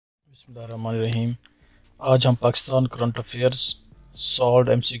बिस्मिल्लाहिर्रहमानिर्रहीम। आज हम Pakistan current affairs solved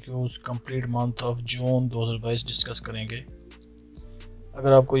MCQs complete month of June 2022 discuss करेंगे।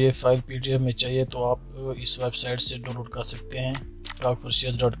 अगर आपको ये फ़ाइल PDF में चाहिए तो आप इस वेबसाइट से डाउनलोड कर सकते हैं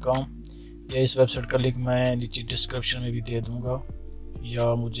talkforshares.com, या इस वेबसाइट का लिंक मैं नीचे डिस्क्रिप्शन में भी दे दूँगा, या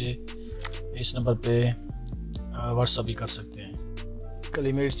मुझे इस नंबर पे व्हाट्सअप भी कर सकते हैं।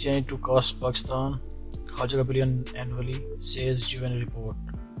 Climate change to cost Pakistan $1 billion annually, says UN report.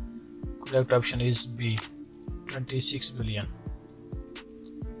 Correct option is B, 26 billion.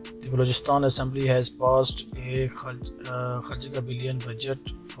 The Balochistan Assembly has passed a $1 billion budget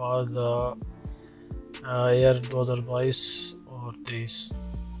for the year 2022 or 23.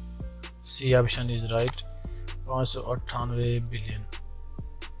 C option is right, 598 billion.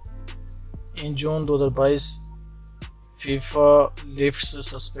 In June 2022, FIFA lifts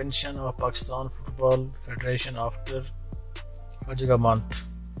suspension of Pakistan Football Federation after $1 month.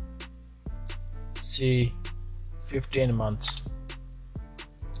 C 15 months.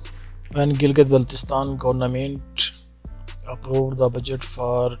 When Gilgit-Baltistan government approved the budget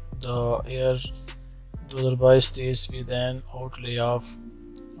for the year 2022 with an outlay of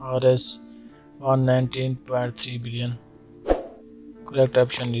Rs 119.3 billion. Correct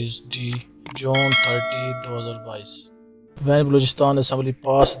option is D, June 30, 2022. When Balochistan Assembly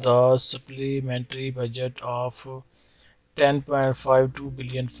passed the supplementary budget of 10.52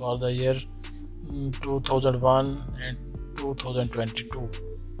 billion for the year 2001 and 2022.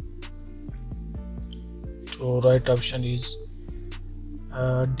 So right option is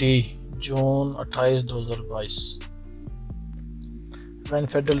D, June 28, 2022. When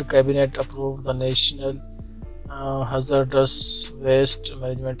Federal Cabinet approved the National Hazardous Waste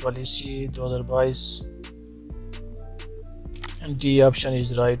Management Policy 2022, and D option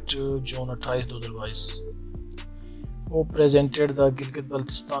is right, June 28, 2022. Who presented the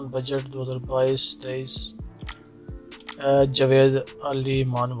Gilgit-Baltistan budget 2022? Javed Ali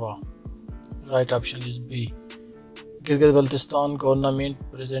Manwa. Right option is B. Gilgit-Baltistan government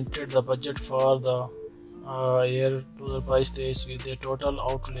presented the budget for the year 2022 with a total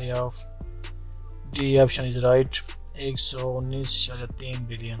outlay of D option is right, 119.3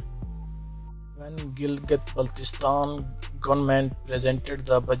 billion. When Gilgit-Baltistan government presented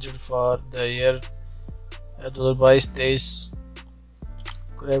the budget for the year 2022,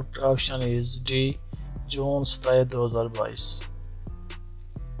 correct option is D, June 7, 2022.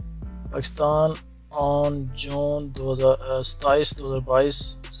 Pakistan on June 27, 2022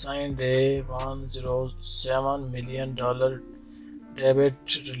 signed a $107 million debt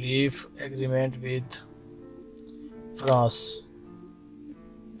relief agreement with France.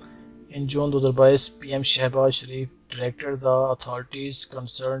 In June 2022, PM Shehbaz Sharif directed the authorities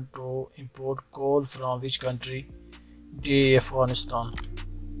concerned to import coal from which country? D, Afghanistan.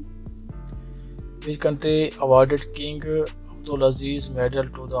 Which country awarded King Abdulaziz Medal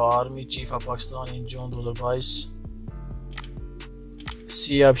to the Army Chief of Pakistan in June 2022?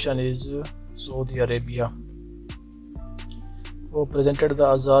 C option is Saudi Arabia. Who presented the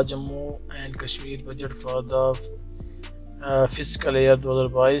Azad Jammu and Kashmir budget for the fiscal year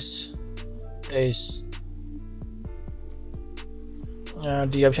 2022?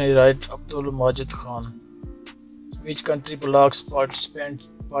 D option is right, Abdul Majid Khan. Which country blocks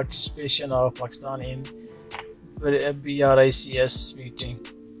participation of Pakistan in BRICS meeting?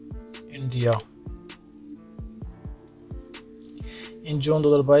 India. In June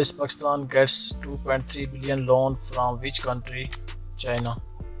 2022, Pakistan gets 2.3 billion loan from which country? China.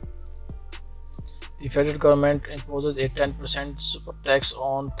 The federal government imposes a 10% super tax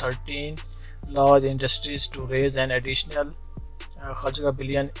on 13 large industries to raise an additional $1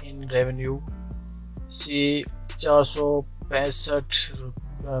 billion in revenue. C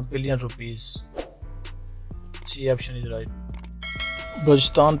 465 billion rupees. C option is right.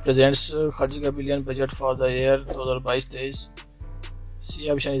 Balochistan presents $1 billion budget for the year 2022. C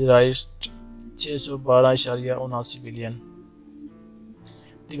option is right, 612.79 billion.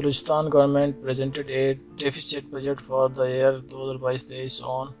 The Balochistan government presented a deficit budget for the year 2022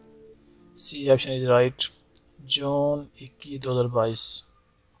 on C option is right, June 21, 2022.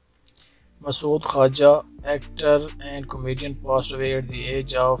 Masood Khaja, actor and comedian, passed away at the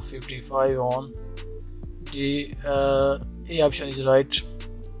age of 55 on D. A option is right,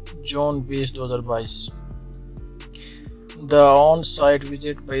 June 20, 2022. The on-site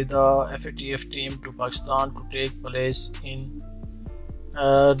visit by the FATF team to Pakistan to take place in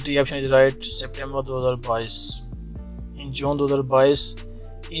D option is right, September 2022. In June 2022,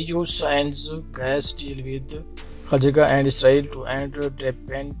 EU signs gas deal with Algeria and Israel to end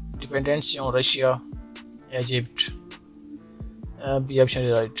dependency on Russia, Egypt. B option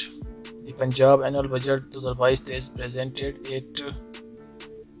is right. The Punjab Annual Budget 2022 is presented at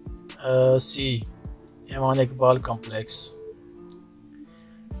C. Eman Iqbal Complex.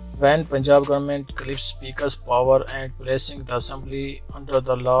 When Punjab government clips Speaker's power and placing the Assembly under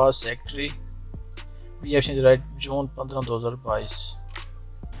the Law Secretary, B option is right. June 15, 2022.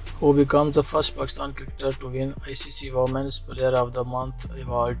 Who becomes the first Pakistan cricketer to win ICC Women's Player of the Month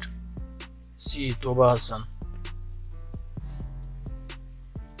award? C. Toba Hassan.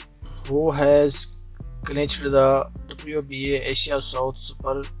 Who has clinched the WBA Asia South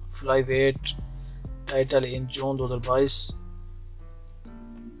Super Flyweight title in June 2022?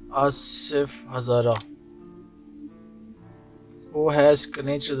 Asif Hazara. Who has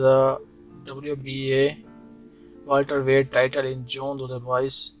clinched the WBA welterweight title in June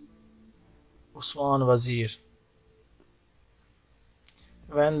 2022? Usman Wazir.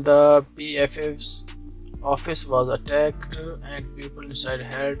 When the PFF's office was attacked and people inside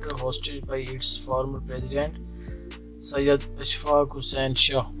held hostage by its former president Syed Ashfaq Hussain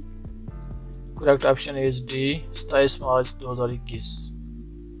Shah. Correct option is D. 27 March 2021.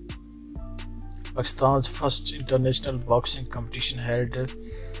 Pakistan's first international boxing competition held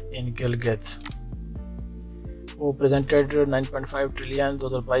in Gilgit. Who presented 9.5 trillion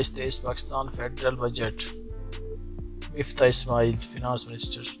 2022 Pakistan federal budget? Mifta Ismail, Finance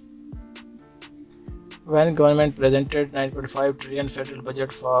Minister. When government presented 9.5 trillion federal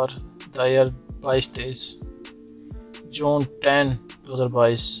budget for the year 2022? June 10,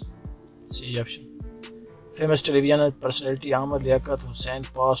 2022. C option. Famous television personality Ahmad Liaquat Hussain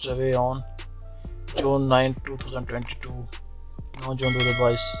passed away on June 9, 2022. No, June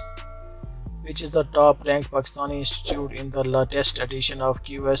 2022. Which is the top ranked Pakistani institute in the latest edition of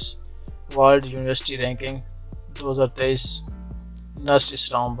QS World University Ranking 2023? Nust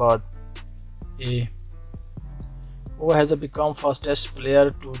Islamabad. A. Who has become fastest player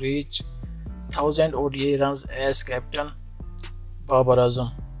to reach 1000 ODI runs as captain? Babar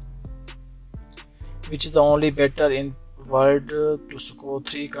Azam. Which is the only batter in world to score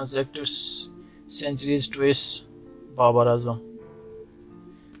 3 consecutive centuries twice? Babar Azam.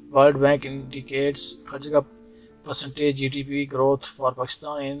 World Bank indicates Kharga percentage GDP growth for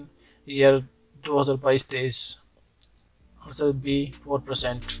Pakistan in year 2022. Answer B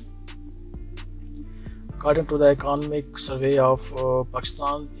 4%. According to the Economic Survey of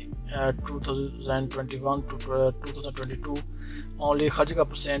Pakistan 2021 to 2022, only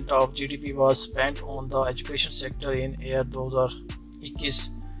 30% of GDP was spent on the education sector in year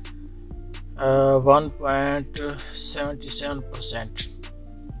 2021, 1.77%.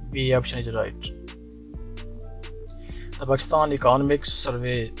 B option is right. The Pakistan Economic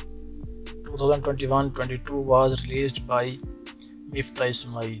Survey 2021-22 was released by Mifta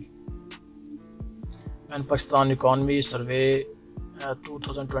Ismail. When Pakistan Economy Survey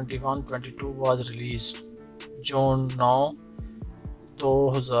 2021-22 was released? June 9,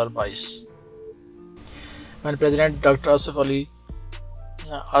 2022. When President Dr.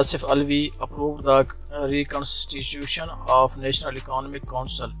 Asif Alvi approved the reconstitution of National Economic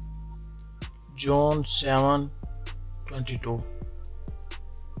Council? June 7, 22.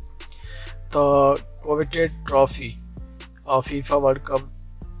 The coveted trophy of FIFA World Cup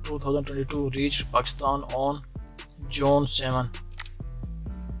 2022 reached Pakistan on June 7.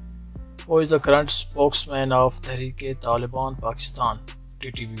 Who is the current spokesman of Tehreek-e-Taliban Pakistan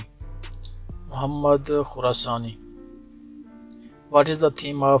 (TTP)? Muhammad Khurasani. What is the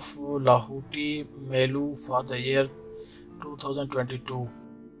theme of Lahuti Melu for the year 2022?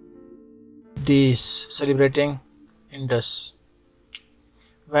 D. Celebrating Indus.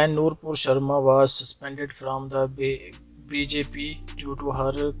 When Noorpur Sharma was suspended from the BJP due to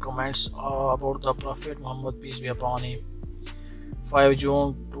her comments about the Prophet Muhammad, peace be upon him? 5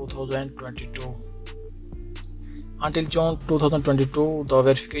 June 2022. Until June 2022, the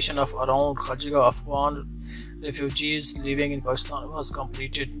verification of around Kharga Afghan refugees living in Pakistan was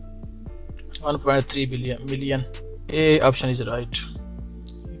completed. 1.3 million. A option is right.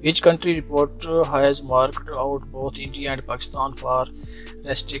 Which country report has marked out both India and Pakistan for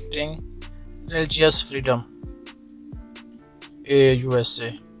restricting religious freedom? A.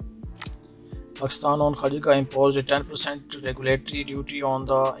 USA. Pakistan on Kharga imposed a 10% regulatory duty on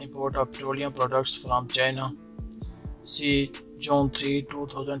the import of petroleum products from China. C. June 3,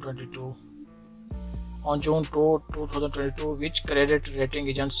 2022. On June 2, 2022, which credit rating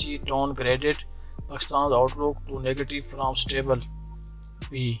agency downgraded Pakistan's outlook to negative from stable?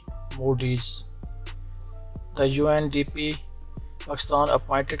 B. Moody's. The UNDP Pakistan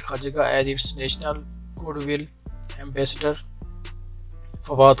appointed Kharga as its National Goodwill Ambassador.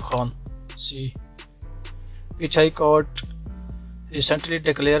 Fawad Khan. C. Which High Court recently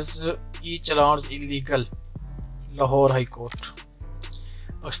declares E-chalans illegal. Lahore High Court.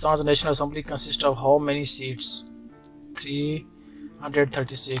 Pakistan's National Assembly consists of how many seats?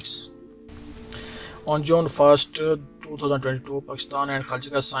 336. On June 1st, 2022, Pakistan and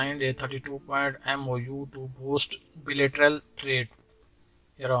Kyrgyzstan signed a 32-point MOU to boost bilateral trade.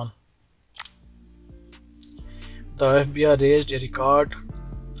 Iran. The FBI raised a record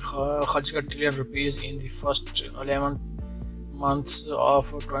Kyrgyzstan trillion rupees in the first 11 months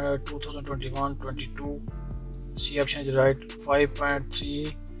of 2021-22. See option is right,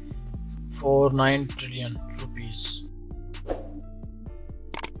 5.349 trillion rupees.